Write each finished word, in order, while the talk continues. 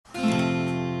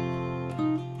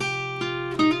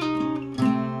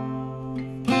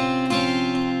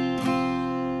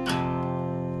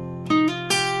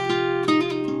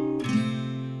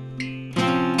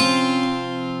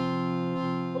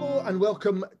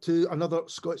welcome to another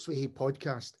Scots Way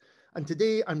podcast. And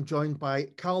today I'm joined by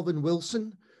Calvin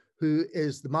Wilson, who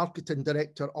is the Marketing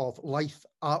Director of Life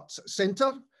Arts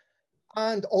Centre,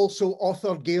 and also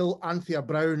author Gail Anthea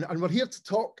Brown. And we're here to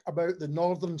talk about the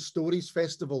Northern Stories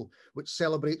Festival, which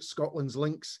celebrates Scotland's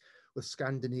links with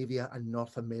Scandinavia and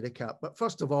North America. But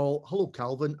first of all, hello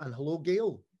Calvin and hello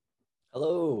Gail.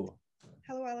 Hello.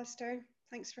 Hello Alistair,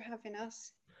 thanks for having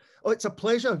us. Oh, it's a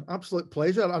pleasure, absolute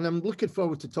pleasure. And I'm looking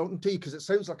forward to talking to you because it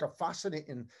sounds like a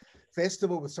fascinating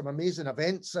festival with some amazing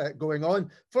events going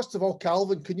on. First of all,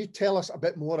 Calvin, can you tell us a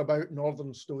bit more about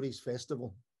Northern Stories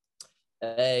Festival?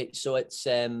 So it's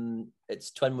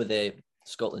twin with the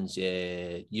Scotland's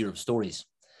Year of Stories.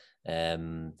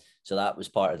 So that was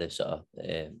part of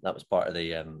the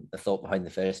the thought behind the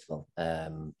festival.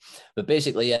 But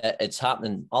basically, it's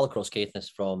happening all across Caithness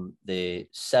from the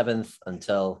 7th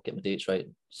until, get my dates right,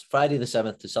 it's Friday the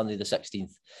 7th to Sunday the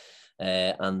 16th.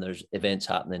 And there's events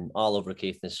happening all over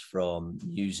Caithness, from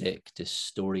music to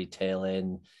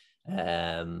storytelling.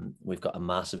 We've got a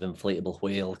massive inflatable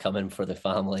whale coming for the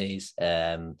families.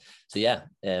 So yeah,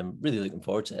 really looking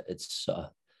forward to it. It's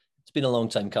been a long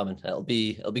time coming. It'll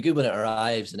be good when it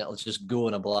arrives, and it'll just go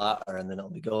in a blatter and then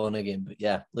it'll be gone again. But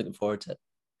yeah, looking forward to it.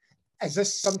 Is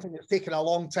this something that's taken a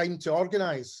long time to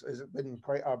organise? Has it been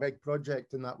quite a big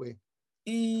project in that way?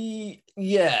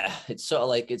 Yeah, it's sort of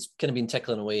like it's kind of been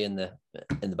tickling away in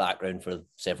the background for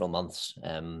several months.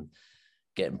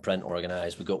 Getting print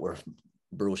organised. We got our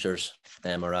brochures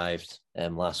arrived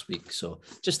last week, so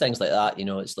just things like that. You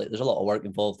know, it's like there's a lot of work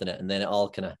involved in it, and then it all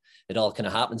kind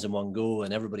of happens in one go,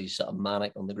 and everybody's sort of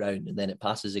manic on the ground, and then it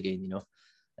passes again. You know,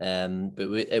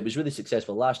 but it was really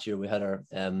successful last year. We had our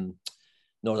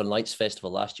Northern Lights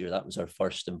Festival last year. That was our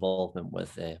first involvement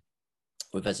with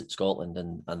Visit Scotland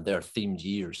and their themed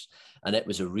years, and it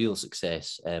was a real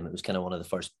success. It was kind of one of the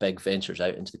first big ventures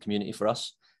out into the community for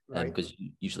us, because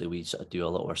usually we sort of do a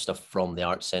lot of our stuff from the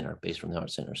Arts Centre, based from the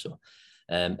Arts Centre. So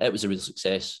it was a real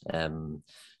success.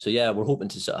 So yeah, we're hoping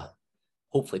to sort of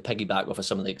hopefully piggyback off of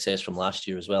some of the success from last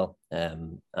year as well.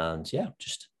 And yeah,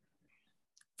 just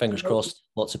fingers crossed,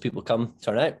 lots of people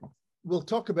turn out. We'll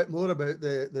talk a bit more about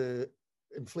the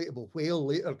inflatable whale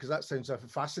later, because that sounds like a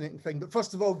fascinating thing. But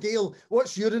first of all, Gail,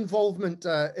 what's your involvement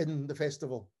in the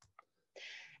festival?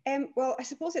 Well, I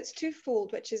suppose it's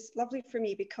twofold, which is lovely for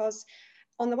me, because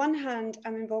on the one hand,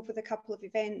 I'm involved with a couple of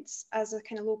events as a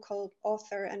kind of local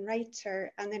author and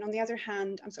writer. And then on the other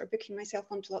hand, I'm sort of booking myself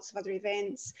onto lots of other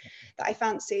events that I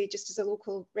fancy just as a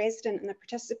local resident and a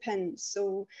participant.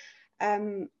 So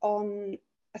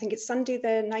I think it's Sunday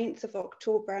the 9th of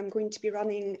October, I'm going to be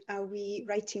running a wee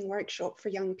writing workshop for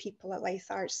young people at Life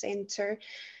Arts Centre.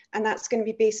 And that's going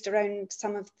to be based around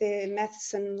some of the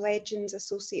myths and legends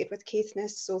associated with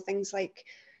Caithness. So things like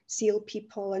seal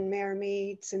people and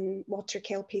mermaids and water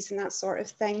kelpies and that sort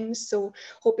of thing. So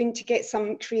hoping to get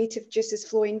some creative juices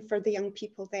flowing for the young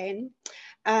people then.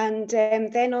 And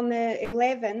then on the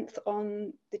 11th,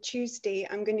 on the Tuesday,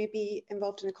 I'm going to be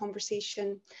involved in a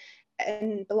conversation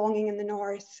in Belonging in the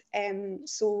North.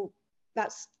 So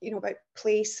that's, you know, about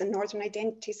place and northern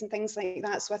identities and things like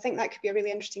that. So I think that could be a really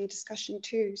interesting discussion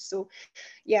too. So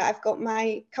yeah, I've got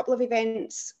my couple of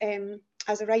events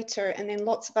as a writer, and then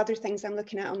lots of other things I'm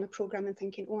looking at on the programme and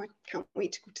thinking, oh, I can't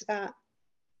wait to go to that.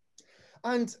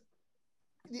 And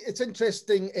it's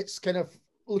interesting, it's kind of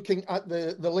looking at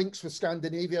the links with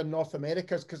Scandinavia and North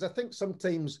America, because I think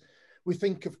sometimes we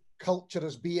think of culture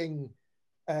as being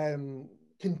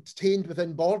contained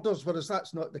within borders, whereas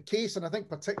that's not the case. And I think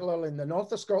particularly in the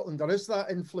north of Scotland, there is that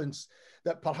influence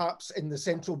that perhaps in the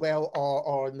Central Belt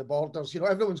or in the borders, you know,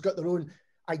 everyone's got their own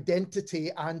identity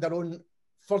and their own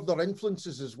further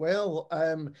influences as well.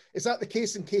 Is that the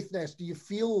case in Caithness? Do you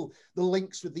feel the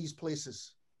links with these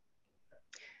places?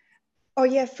 Oh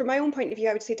yeah, from my own point of view,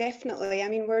 I would say definitely. I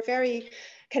mean, we're very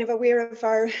kind of aware of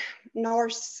our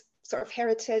Norse sort of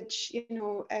heritage, you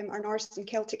know, our Norse and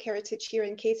Celtic heritage here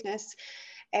in Caithness.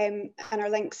 And our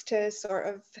links to sort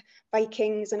of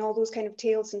Vikings and all those kind of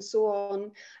tales and so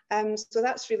on. So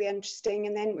that's really interesting.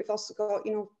 And then we've also got,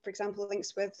 you know, for example,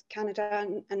 links with Canada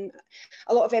and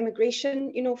a lot of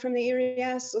emigration, you know, from the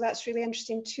area. So that's really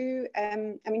interesting too. I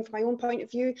mean, from my own point of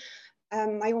view,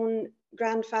 my own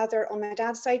grandfather on my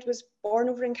dad's side was born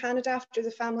over in Canada after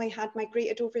the family had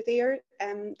migrated over there.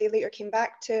 They later came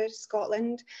back to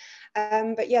Scotland.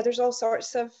 But yeah, there's all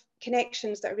sorts of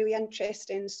connections that are really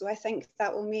interesting. So I think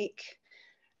that will make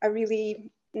a really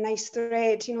nice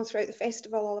thread, you know, throughout the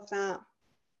festival, all of that.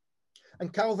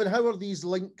 And Calvin, how are these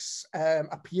links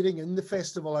appearing in the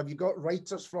festival? Have you got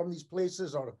writers from these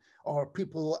places or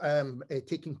people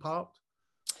taking part?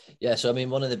 Yeah, so I mean,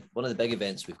 one of the big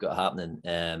events we've got happening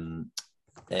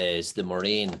is the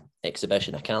Moraine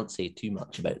exhibition. I can't say too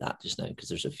much about that just now because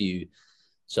there's a few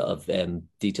sort of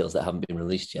details that haven't been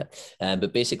released yet.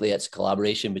 But basically, it's a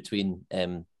collaboration between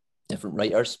different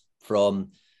writers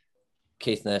from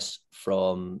Caithness,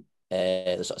 from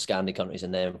the sort of Scandi countries,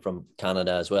 and then from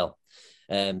Canada as well.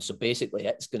 So basically,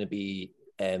 it's going to be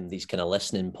these kind of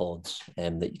listening pods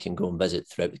that you can go and visit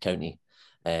throughout the county.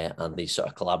 And these sort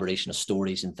of collaboration of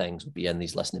stories and things will be in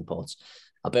these listening pods.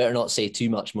 I better not say too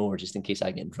much more just in case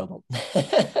I get in trouble.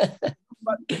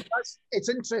 But it's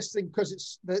interesting because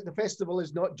it's the festival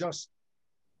is not just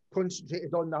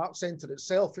concentrated on the art centre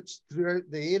itself, it's throughout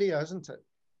the area, isn't it?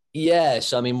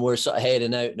 Yes, I mean, we're sort of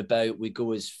heading out and about. We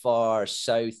go as far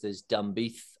south as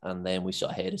Dunbeath, and then we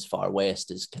sort of head as far west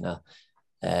as kind of,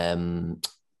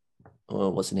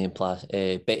 what's the name place?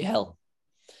 Betty Hill.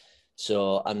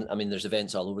 So, and I mean, there's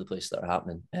events all over the place that are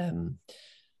happening.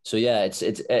 So yeah, it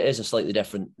is a slightly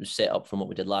different setup from what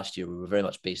we did last year. We were very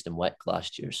much based in Wick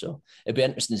last year, so it'd be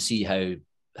interesting to see how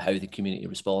the community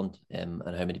respond and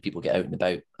how many people get out and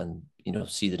about and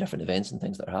see the different events and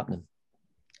things that are happening.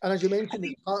 And as you mentioned,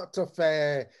 it's part of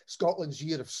Scotland's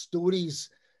Year of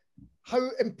Stories. How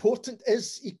important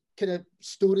is kind of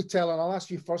storytelling? I'll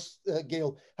ask you first,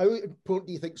 Gail. How important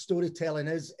do you think storytelling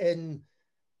is in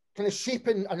kind of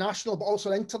shaping a national but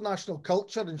also international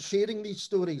culture and sharing these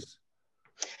stories?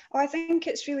 Oh, I think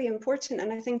it's really important,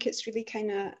 and I think it's really kind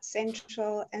of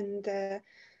central in the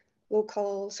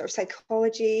local sort of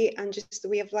psychology and just the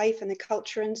way of life and the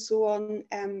culture and so on,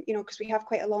 because we have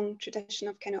quite a long tradition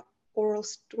of kind of oral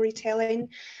storytelling.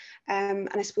 And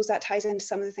I suppose that ties into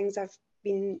some of the things I've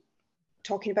been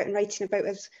talking about and writing about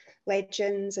with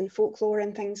legends and folklore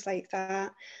and things like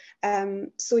that.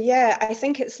 So yeah, I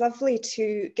think it's lovely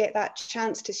to get that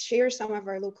chance to share some of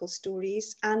our local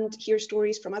stories and hear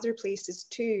stories from other places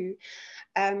too.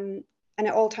 And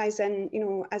it all ties in,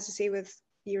 as I say, with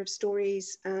Year of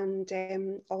Stories and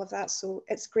all of that. So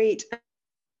it's great.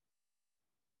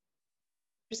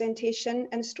 Representation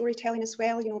and storytelling as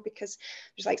well, because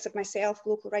there's likes of myself,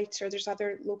 local writer, there's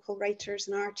other local writers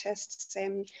and artists.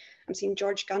 I'm seeing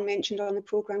George Gunn mentioned on the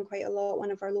programme quite a lot,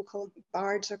 one of our local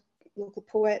bards, or local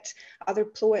poet, other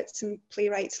poets and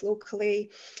playwrights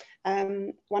locally.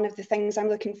 One of the things I'm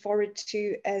looking forward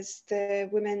to is the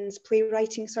Women's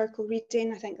Playwriting Circle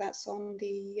reading. I think that's on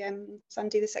the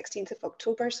Sunday the 16th of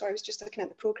October, so I was just looking at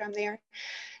the programme there.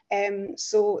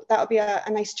 So that'll be a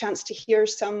nice chance to hear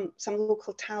some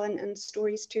local talent and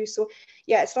stories too. So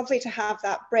yeah, it's lovely to have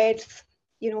that breadth,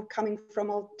 coming from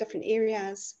all different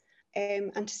areas,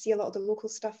 and to see a lot of the local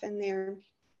stuff in there.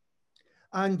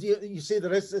 And you say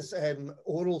there is this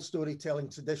oral storytelling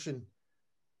tradition,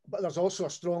 but there's also a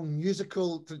strong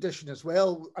musical tradition as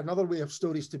well, another way of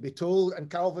stories to be told. And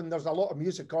Calvin, there's a lot of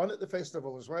music on at the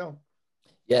festival as well.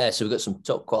 Yeah, so we've got some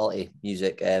top quality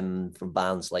music from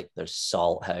bands like there's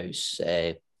Salt House,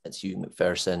 it's Hugh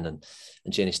McPherson and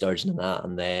Jenny Sturgeon and that.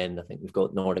 And then I think we've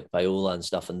got Nordic Viola and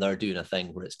stuff, and they're doing a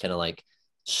thing where it's kind of like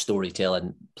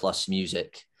storytelling plus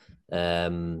music.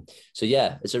 So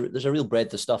yeah, there's a real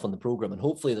breadth of stuff on the program, and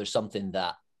hopefully there's something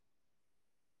for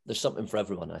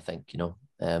everyone. I think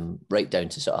right down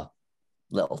to sort of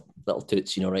little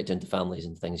toots, right down to families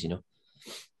and things.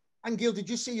 And Gail, did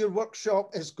you say your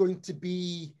workshop is going to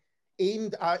be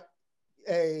aimed at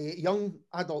young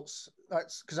adults?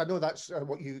 That's because I know that's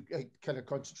what you kind of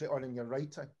concentrate on in your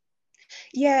writing.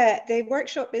 Yeah, the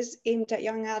workshop is aimed at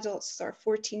young adults, or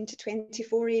 14 to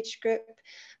 24 age group.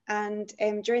 And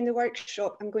during the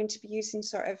workshop, I'm going to be using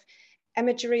sort of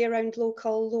imagery around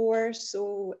local lore,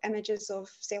 so images of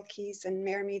selkies and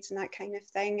mermaids and that kind of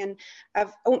thing. And I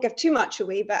won't give too much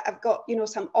away, but I've got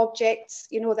some objects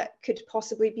that could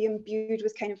possibly be imbued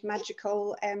with kind of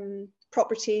magical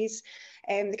properties,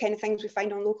 the kind of things we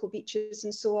find on local beaches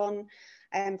and so on,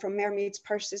 from mermaids'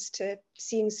 purses to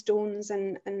seeing stones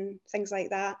and things like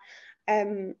that.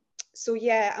 So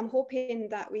yeah, I'm hoping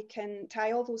that we can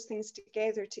tie all those things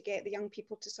together to get the young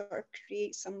people to sort of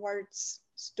create some words,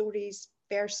 stories,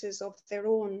 verses of their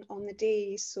own on the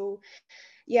day. So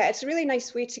yeah, it's a really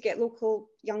nice way to get local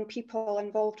young people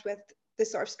involved with the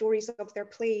sort of stories of their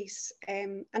place.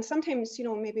 And sometimes,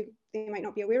 maybe they might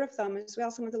not be aware of them as well,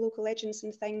 some of the local legends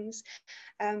and things.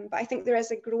 But I think there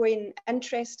is a growing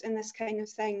interest in this kind of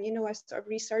thing, a sort of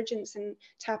resurgence and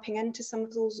tapping into some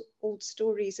of those old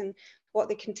stories and what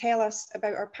they can tell us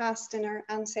about our past and our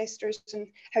ancestors and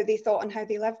how they thought and how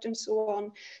they lived and so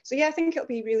on. So yeah, I think it'll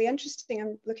be really interesting.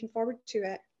 I'm looking forward to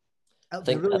it. It'll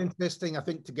be really interesting, I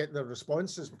think, to get the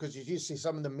responses, because as you say,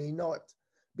 some of them may not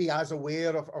be as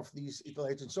aware of these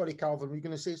legends. Sorry, Calvin, were you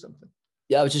going to say something?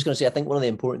 Yeah, I was just going to say, I think one of the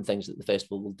important things that the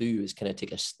festival will do is kind of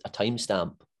take a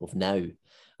timestamp of now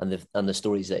and the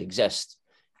stories that exist.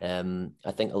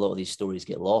 I think a lot of these stories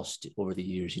get lost over the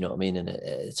years, you know what I mean? And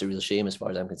it's a real shame as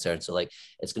far as I'm concerned. So like,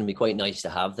 it's going to be quite nice to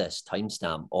have this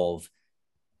timestamp of,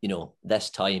 you know, this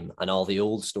time and all the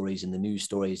old stories and the new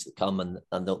stories that come, and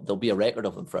there'll be a record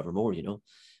of them forevermore, you know,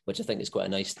 which I think is quite a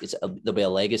nice, there'll be a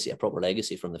legacy, a proper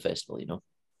legacy from the festival, you know.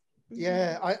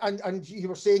 Yeah, and you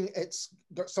were saying it's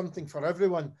got something for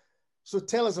everyone. So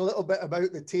tell us a little bit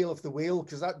about the Tale of the Whale,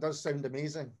 because that does sound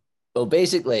amazing. Well,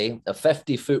 basically, a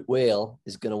 50-foot whale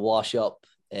is going to wash up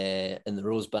in the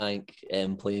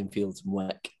Rosebank playing fields in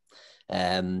Wick.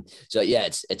 So yeah,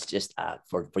 it's just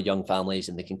for young families,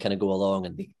 and they can kind of go along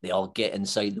and they all get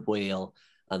inside the whale,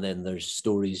 and then there's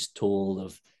stories told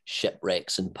of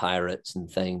shipwrecks and pirates and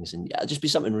things, and yeah, it'll just be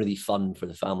something really fun for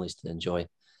the families to enjoy.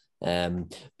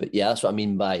 But yeah, that's what I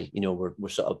mean by, you know,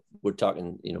 we're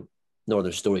talking, you know, no,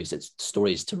 there's stories. It's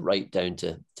stories to write down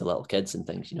to little kids and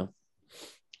things, you know.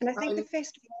 And I think the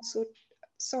festival also,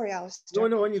 sorry, Alistair.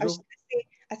 No, on you go.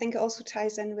 I think it also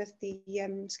ties in with the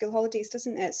school holidays,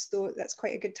 doesn't it? So that's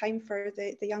quite a good time for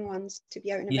the young ones to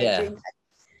be out and about doing that.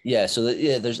 Yeah, so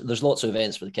there's lots of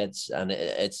events for the kids, and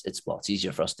it's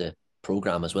easier for us to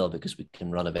program as well, because we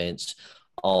can run events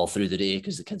all through the day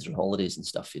because the kids are on holidays and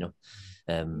stuff, you know.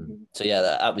 So yeah,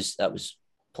 that was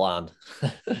planned.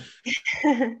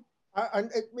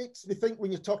 And it makes me think,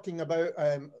 when you're talking about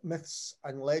myths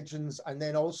and legends, and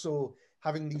then also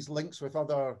having these links with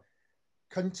other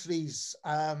countries,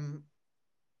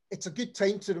 it's a good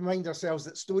time to remind ourselves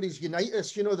that stories unite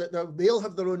us, you know, that they'll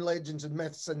have their own legends and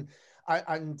myths, and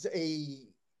that's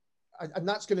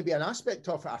going to be an aspect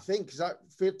of it, I think. Is that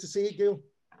fair to say, Gail?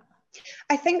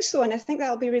 I think so, and I think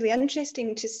that'll be really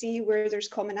interesting to see where there's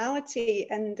commonality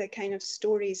in the kind of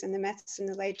stories and the myths and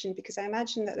the legend, because I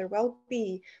imagine that there will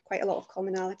be quite a lot of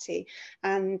commonality,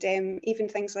 and even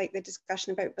things like the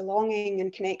discussion about belonging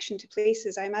and connection to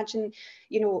places. I imagine,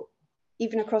 you know,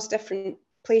 even across different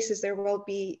places there will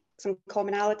be some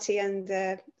commonality, and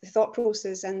the thought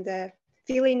process and the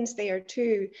feelings there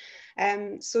too.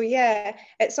 So yeah,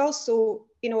 it's also,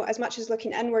 you know, as much as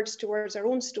looking inwards towards our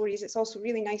own stories, it's also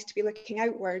really nice to be looking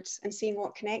outwards and seeing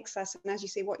what connects us, and as you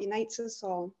say, what unites us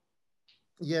all.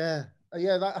 Yeah,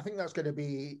 I think that's going to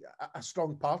be a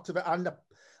strong part of it, and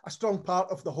a strong part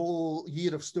of the whole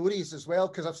year of stories as well,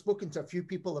 because I've spoken to a few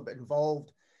people that have been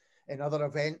involved in other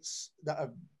events that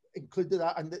have included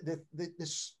that, and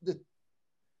the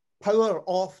power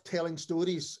of telling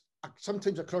stories,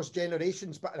 sometimes across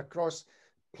generations, but across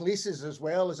places as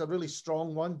well, is a really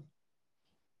strong one.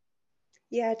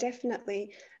 Yeah,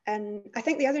 definitely. And I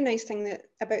think the other nice thing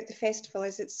about the festival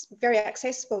is it's very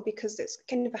accessible, because it's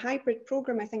kind of a hybrid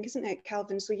program, I think, isn't it,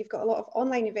 Calvin? So you've got a lot of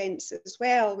online events as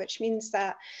well, which means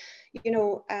that, you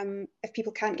know, if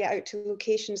people can't get out to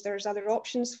locations, there's other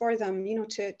options for them, you know,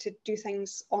 to do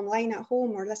things online at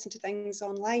home or listen to things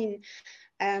online.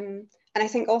 And I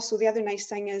think also the other nice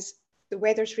thing is the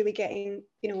weather's really getting,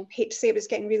 you know, hate to say it, but it's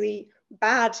getting really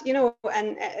bad, you know,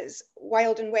 and it's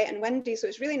wild and wet and windy. So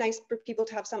it's really nice for people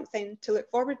to have something to look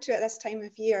forward to at this time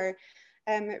of year.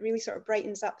 It really sort of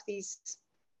brightens up these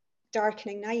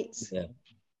darkening nights. Yeah.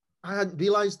 I hadn't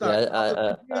realised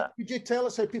that. Yeah, could you tell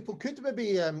us how people could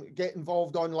maybe get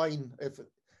involved online?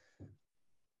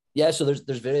 Yeah, so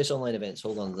there's various online events.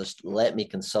 Hold on, let me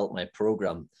consult my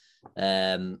program.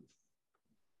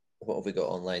 What have we got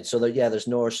online? So there's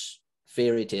Norse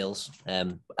Fairy Tales,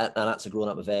 and that's a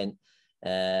grown-up event.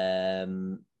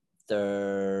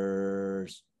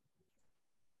 There's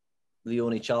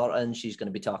Leonie Charlton. She's going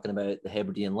to be talking about the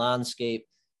Hebridean landscape.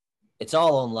 It's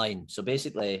all online. So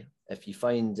basically, if you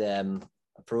find a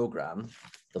program,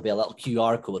 there'll be a little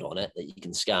QR code on it that you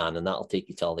can scan, and that'll take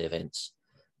you to all the events.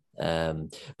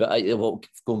 But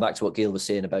going back to what Gail was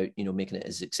saying about, you know, making it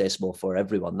as accessible for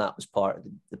everyone, that was part of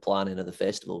the planning of the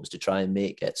festival, was to try and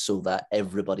make it so that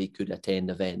everybody could attend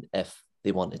the event if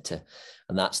they wanted to.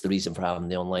 And that's the reason for having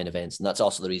the online events, and that's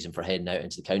also the reason for heading out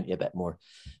into the county a bit more.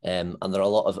 And there are a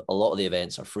lot of the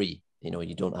events are free. You know,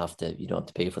 you don't have to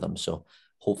pay for them. So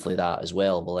hopefully that as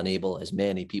well will enable as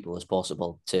many people as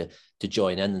possible to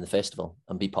join in the festival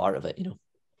and be part of it, you know.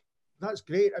 That's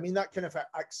great. I mean, that kind of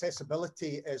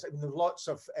accessibility is, I mean, there's lots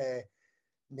of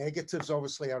negatives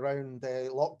obviously around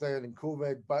lockdown and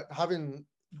COVID, but having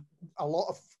a lot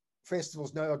of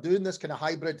festivals now are doing this kind of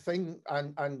hybrid thing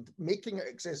and making it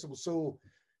accessible, so,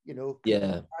 you know, people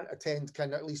who can't attend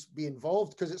can at least be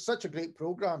involved, because it's such a great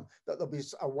program that there'll be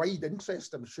a wide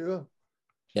interest, I'm sure.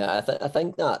 Yeah, I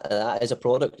think that that is a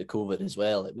product of COVID as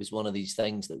well. It was one of these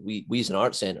things that we as an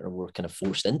art centre were kind of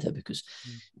forced into, because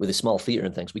with a small theatre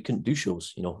and things, we couldn't do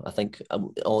shows. You know, I think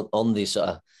on the sort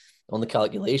of on the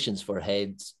calculations for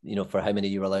heads, you know, for how many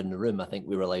you were allowed in the room, I think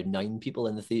we were allowed 9 people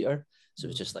in the theatre. So it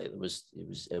was just like it was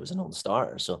a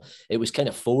non-starter. So it was kind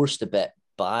of forced a bit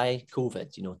by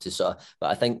COVID, you know, to sort of,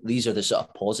 but I think these are the sort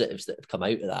of positives that have come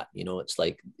out of that. You know, it's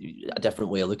like a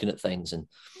different way of looking at things.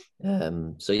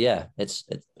 And so yeah, it's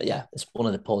one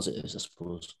of the positives, I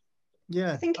suppose.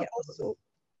 Yeah. I think it also,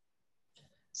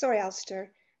 sorry,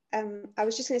 Alistair. I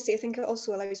was just going to say, I think it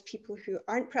also allows people who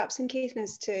aren't perhaps in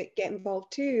Caithness to get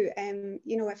involved too.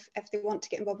 You know, if they want to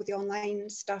get involved with the online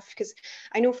stuff, because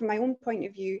I know from my own point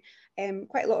of view,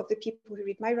 quite a lot of the people who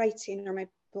read my writing or my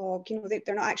blog, you know,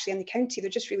 they're not actually in the county, they're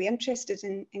just really interested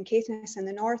in Caithness and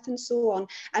the north and so on.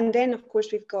 And then of course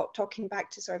we've got, talking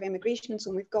back to sort of emigration and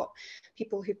so on, we've got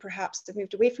people who perhaps have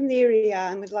moved away from the area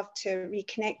and would love to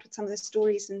reconnect with some of the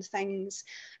stories and things.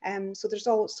 So there's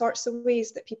all sorts of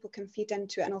ways that people can feed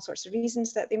into it, and all sorts of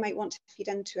reasons that they might want to feed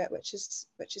into it, which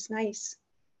is nice.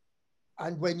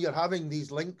 And when you're having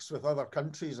these links with other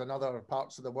countries and other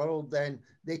parts of the world, then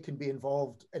they can be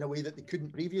involved in a way that they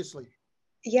couldn't previously.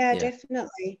 Yeah,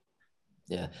 definitely.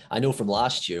 Yeah, I know from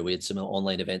last year, we had some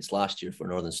online events last year for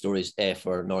Northern Stories,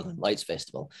 for Northern Lights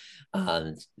Festival,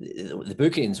 and the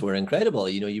bookings were incredible.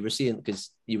 You know, you were seeing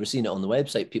it on the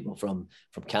website, people from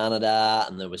Canada,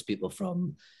 and there was people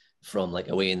from like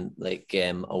away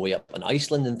up in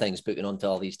Iceland and things, booking onto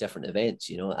all these different events.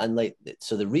 You know, and like,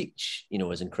 so the reach, you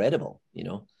know, is incredible. You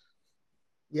know.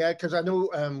 Yeah, because I know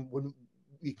when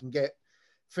you can get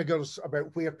figures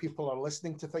about where people are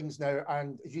listening to things now,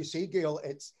 and as you say, Gail,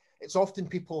 it's often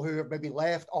people who have maybe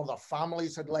left, or their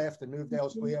families had left and moved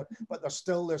elsewhere, but there's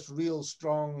still this real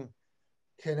strong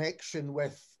connection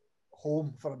with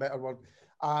home, for a better word,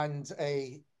 and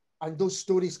those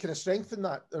stories kind of strengthen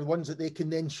that. They're ones that they can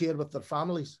then share with their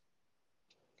families.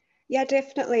 Yeah,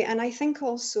 definitely. And I think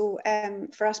also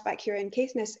for us back here in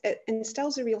Caithness, it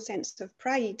instills a real sense of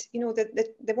pride. You know,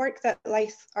 the work that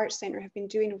Leith Arts Centre have been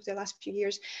doing over the last few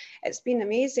years, it's been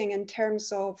amazing in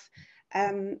terms of,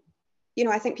 you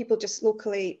know, I think people just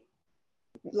locally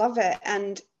love it.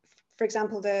 And for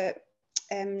example, the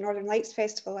Northern Lights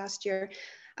Festival last year,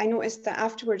 I noticed that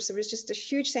afterwards there was just a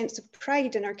huge sense of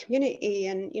pride in our community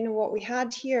and, you know, what we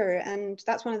had here. And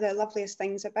that's one of the loveliest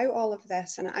things about all of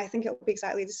this. And I think it will be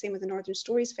exactly the same with the Northern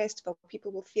Stories Festival.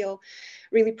 People will feel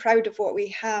really proud of what we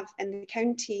have in the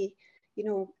county, you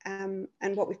know,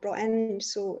 and what we've brought in.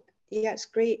 So yeah, it's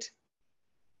great.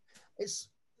 It's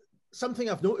something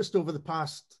I've noticed over the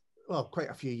past, well, quite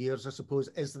a few years, I suppose,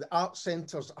 is that art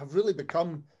centres have really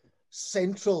become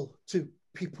central to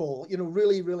people, you know,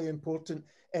 really, really important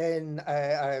in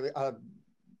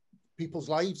people's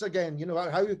lives again. You know,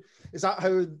 how is that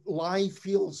how live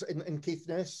feels in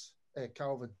Caithness,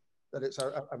 Calvin, that it's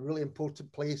a really important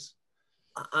place?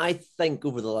 I think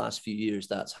over the last few years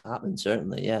that's happened,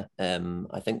 certainly, yeah.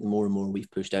 I think the more and more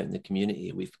we've pushed out in the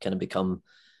community, we've kind of become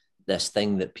this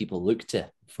thing that people look to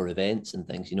for events and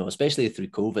things, you know, especially through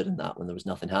COVID and that, when there was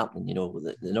nothing happening. You know,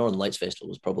 the Northern Lights Festival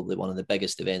was probably one of the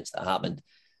biggest events that happened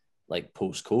like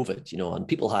post-COVID, you know, and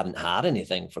people hadn't had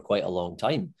anything for quite a long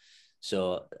time.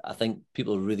 So I think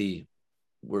people were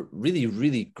really,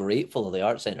 really grateful of the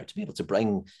Art Centre to be able to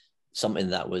bring something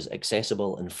that was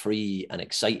accessible and free and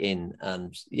exciting.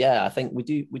 And yeah, I think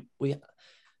we I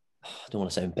don't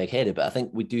want to sound big-headed, but I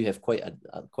think we do have quite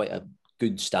a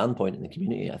good standpoint in the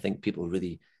community. I think people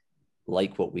really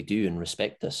like what we do and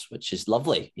respect us, which is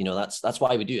lovely. You know, that's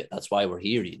why we do it. That's why we're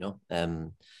here, you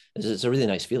know. It's a really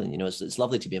nice feeling, you know. It's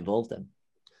lovely to be involved in.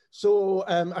 So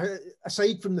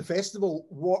aside from the festival,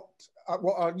 what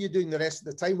are you doing the rest of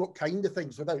the time? What kind of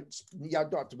things, without, yeah, I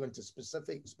don't have to go into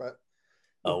specifics, but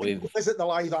when people visit the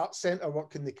Live Arts Centre, what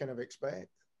can they kind of expect?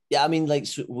 Yeah, I mean, like,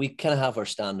 so we kind of have our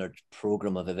standard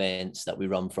program of events that we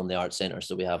run from the Art Centre.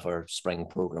 So we have our spring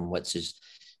program, which is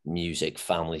music,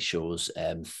 family shows,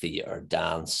 theatre,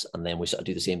 dance, and then we sort of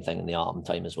do the same thing in the autumn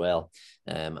time as well.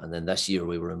 And then this year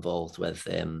we were involved with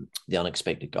the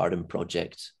Unexpected Garden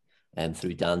project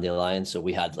through Dandelion. So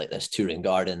we had like this touring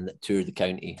garden that toured the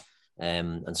county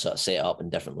and sort of set up in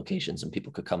different locations, and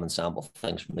people could come and sample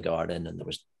things from the garden, and there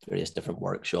was various different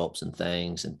workshops and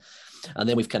things. And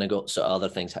then we've kind of got sort of other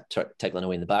things tickling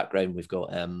away in the background. We've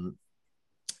got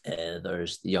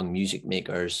there's the Young Music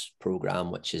Makers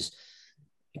program, which is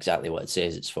exactly what it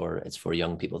says. It's for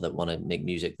young people that want to make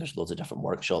music. There's loads of different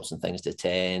workshops and things to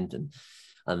attend.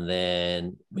 And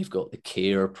then we've got the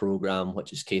CARE program,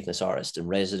 which is Caithness Artist in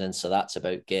Residence. So that's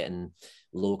about getting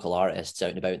local artists out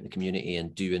and about in the community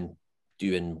and doing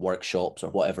doing workshops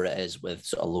or whatever it is with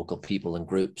sort of local people and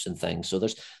groups and things. So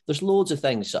there's loads of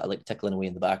things sort of like tickling away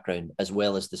in the background, as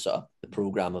well as the sort of the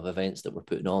program of events that we're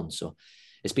putting on. So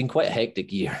it's been quite a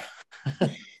hectic year.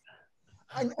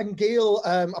 And Gail,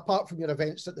 apart from your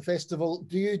events at the festival,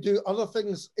 do you do other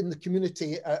things in the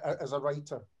community as a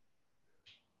writer?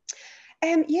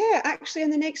 Yeah, actually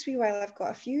in the next wee while, I've got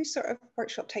a few sort of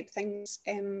workshop type things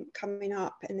coming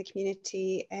up in the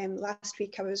community. Last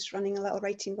week I was running a little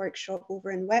writing workshop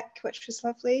over in Wick, which was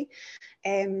lovely.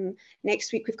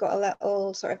 Next week we've got a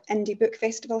little sort of indie book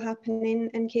festival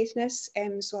happening in Caithness,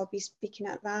 so I'll be speaking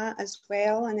at that as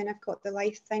well. And then I've got the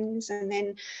life things, and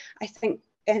then I think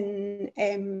in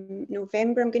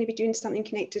November I'm going to be doing something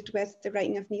connected with the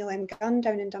writing of Neil M. Gunn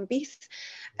down in Dunbeath.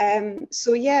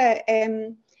 So yeah,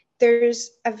 there's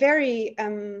a very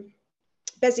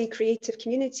busy creative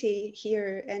community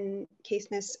here in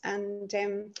Caithness, and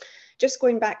just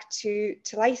going back to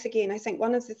Leith again, I think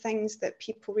one of the things that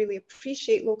people really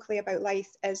appreciate locally about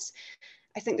Leith is,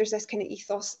 I think there's this kind of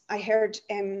ethos. I heard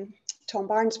Tom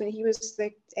Barnes, when he was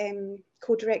the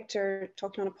co-director,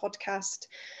 talking on a podcast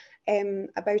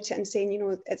about it and saying, you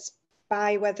know, it's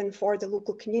by, with and for the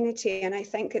local community. And I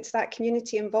think it's that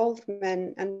community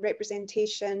involvement and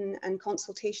representation and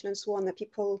consultation and so on that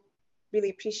people really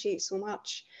appreciate so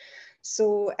much.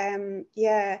 So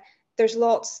yeah, there's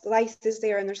lots, Leith is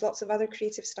there, and there's lots of other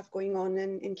creative stuff going on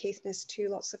in Caithness too,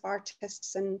 lots of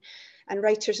artists and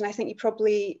writers. And I think you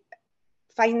probably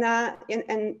find that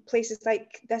in places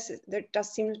like this, there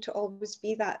does seem to always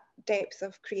be that depth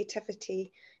of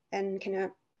creativity in kind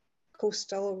of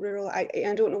coastal, rural, I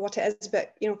don't know what it is,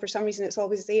 but you know, for some reason it's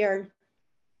always there.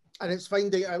 And it's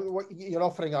finding what you're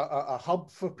offering a hub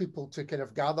for people to kind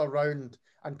of gather around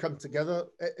and come together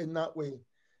in that way.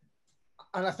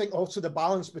 And I think also the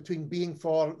balance between being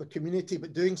for the community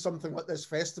but doing something like this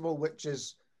festival, which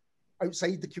is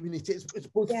outside the community. It's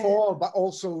both for but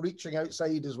also reaching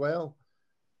outside as well.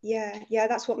 Yeah,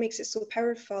 that's what makes it so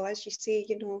powerful, as you say,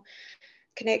 you know,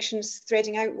 connections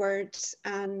threading outwards,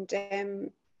 and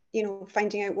you know,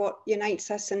 finding out what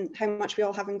unites us and how much we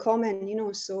all have in common, you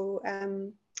know. So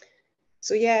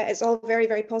so yeah, it's all very,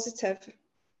 very positive.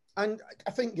 And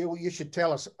I think you should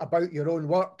tell us about your own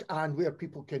work and where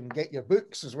people can get your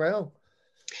books as well.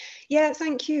 Yeah,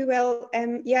 thank you. Well,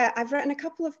 yeah, I've written a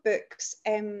couple of books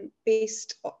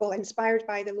inspired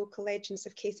by the local legends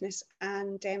of Caithness,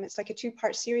 and it's like a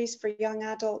two-part series for young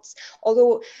adults.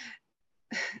 Although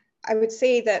I would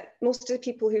say that most of the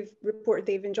people who've reported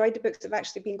they've enjoyed the books have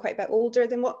actually been quite a bit older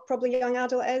than what probably a young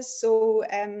adult is, so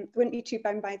wouldn't be too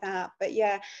bound by that. But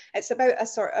yeah, it's about a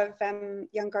sort of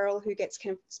young girl who gets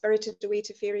kind of spirited away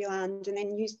to fairyland, and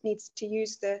then needs to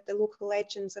use the local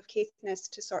legends of Caithness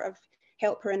to sort of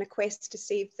help her in a quest to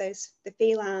save the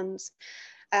Feylands.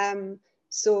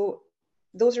 So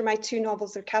those are my two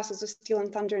novels. They're Castles of Steel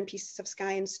and Thunder and Pieces of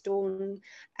Sky and Stone.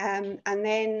 And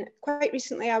then quite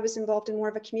recently I was involved in more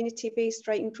of a community-based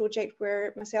writing project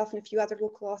where myself and a few other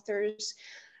local authors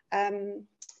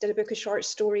did a book of short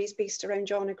stories based around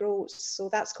John O'Groats. So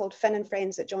that's called Finn and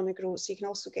Friends at John O'Groats. So you can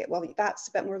also get, well, that's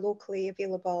a bit more locally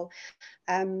available.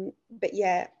 But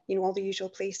yeah, you know, all the usual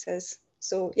places.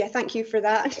 So yeah, thank you for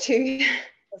that too.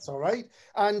 That's all right.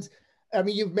 And I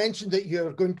mean, you've mentioned that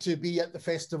you're going to be at the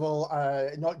festival,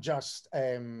 not just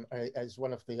as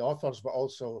one of the authors, but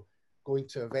also going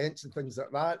to events and things like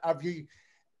that. Have you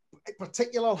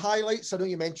particular highlights? I know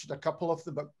you mentioned a couple of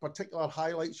them, but particular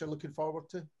highlights you're looking forward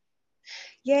to?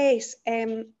 Yes,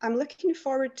 I'm looking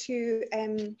forward to,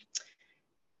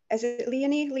 is it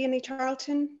Leonie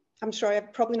Charlton? I'm sorry,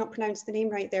 I've probably not pronounced the name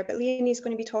right there, but Leonie's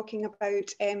going to be talking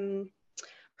about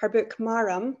her book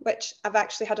Marham, which I've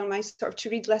actually had on my sort of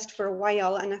to read list for a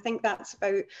while, and I think that's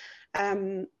about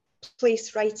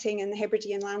place writing in the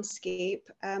Hebridean landscape.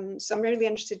 So I'm really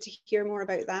interested to hear more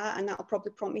about that, and that'll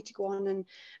probably prompt me to go on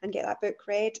and get that book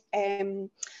read.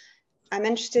 I'm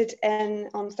interested in,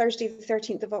 on Thursday the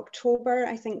 13th of October,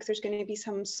 I think there's going to be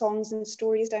some songs and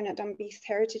stories down at Dunbeath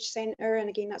Heritage Centre, and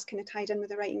again that's kind of tied in with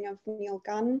the writing of Neil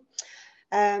Gunn.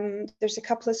 There's a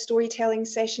couple of storytelling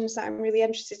sessions that I'm really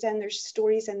interested in. There's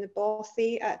stories in the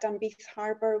Bothy at Dunbeath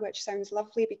Harbour, which sounds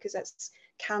lovely because it's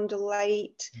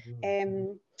candlelight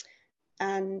and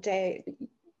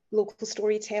local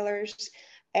storytellers.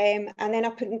 And then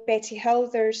up in Betty Hill,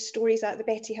 there's stories at the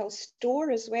Betty Hill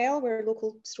store as well, where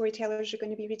local storytellers are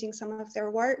going to be reading some of their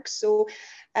work. So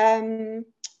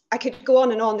I could go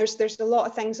on and on. There's a lot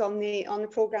of things on the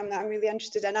programme that I'm really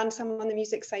interested in, and some on the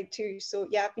music side too. So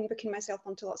yeah, I've been booking myself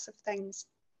onto lots of things.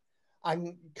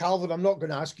 And Calvin, I'm not going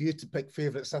to ask you to pick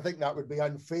favourites. I think that would be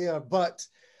unfair. But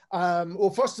well,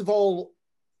 first of all,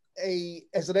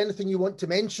 is there anything you want to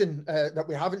mention that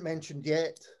we haven't mentioned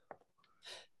yet?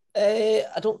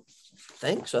 I don't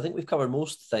think so. I think we've covered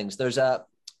most things. There is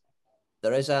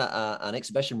an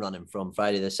exhibition running from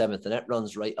Friday the 7th, and it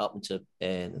runs right up until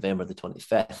November the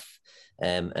 25th,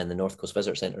 in the North Coast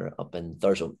Visitor Centre up in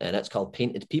Thurso, and it's called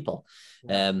Painted People.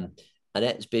 And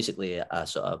it's basically a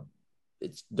sort of,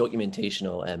 it's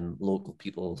documentational, local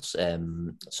people's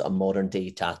sort of modern day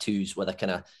tattoos with a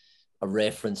kind of a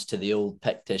reference to the old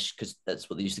Pictish, because that's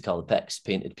what they used to call the Picts,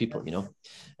 painted people, you know.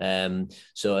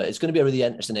 So it's going to be a really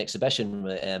interesting exhibition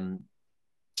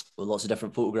with lots of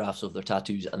different photographs of their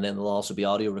tattoos, and then there'll also be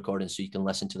audio recordings so you can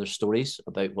listen to their stories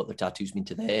about what their tattoos mean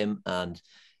to them. And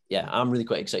yeah, I'm really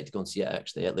quite excited to go and see it.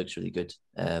 Actually, it looks really good.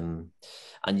 And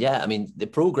yeah, I mean, the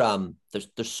program,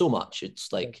 there's so much.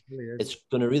 It's like, it's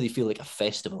going to really feel like a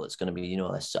festival. It's going to be, you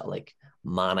know, this sort of like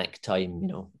manic time, you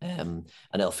know, and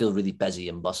it'll feel really busy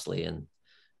and bustly. And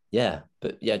yeah,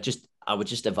 but yeah, I would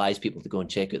just advise people to go and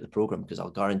check out the program, because I'll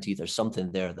guarantee there's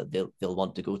something there that they'll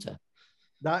want to go to.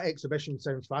 That exhibition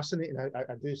sounds fascinating. I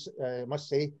do must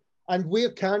say. And where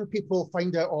can people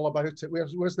find out all about it?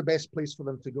 Where's the best place for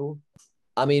them to go?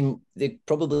 I mean,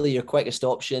 probably your quickest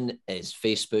option is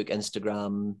Facebook,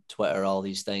 Instagram, Twitter, all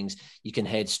these things. You can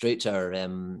head straight to our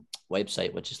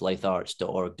website, which is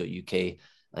lifearts.org.uk,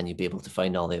 and you'll be able to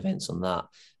find all the events on that.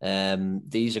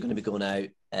 These are going to be going out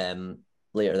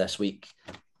later this week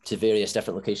to various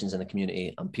different locations in the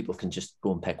community, and people can just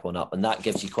go and pick one up. And that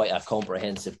gives you quite a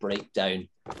comprehensive breakdown.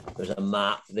 There's a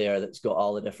map there that's got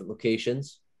all the different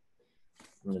locations,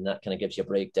 and that kind of gives you a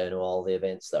breakdown of all the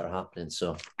events that are happening.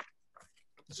 So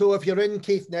if you're in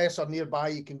Caithness or nearby,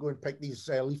 you can go and pick these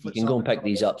leaflets up. You can go and pick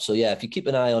these up. So yeah, if you keep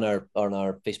an eye on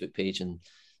our Facebook page and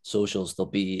socials, there'll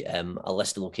be a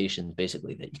list of locations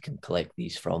basically that you can collect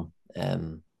these from.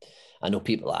 I know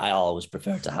I always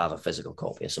prefer to have a physical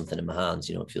copy of something in my hands.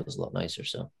 You know, it feels a lot nicer.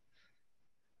 So.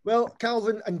 Well,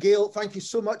 Calvin and Gail, thank you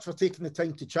so much for taking the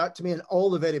time to chat to me, and all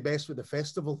the very best with the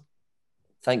festival.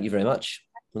 Thank you very much.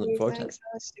 We look forward to it.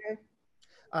 Alistair.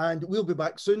 And we'll be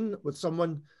back soon with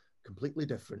someone completely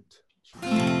different.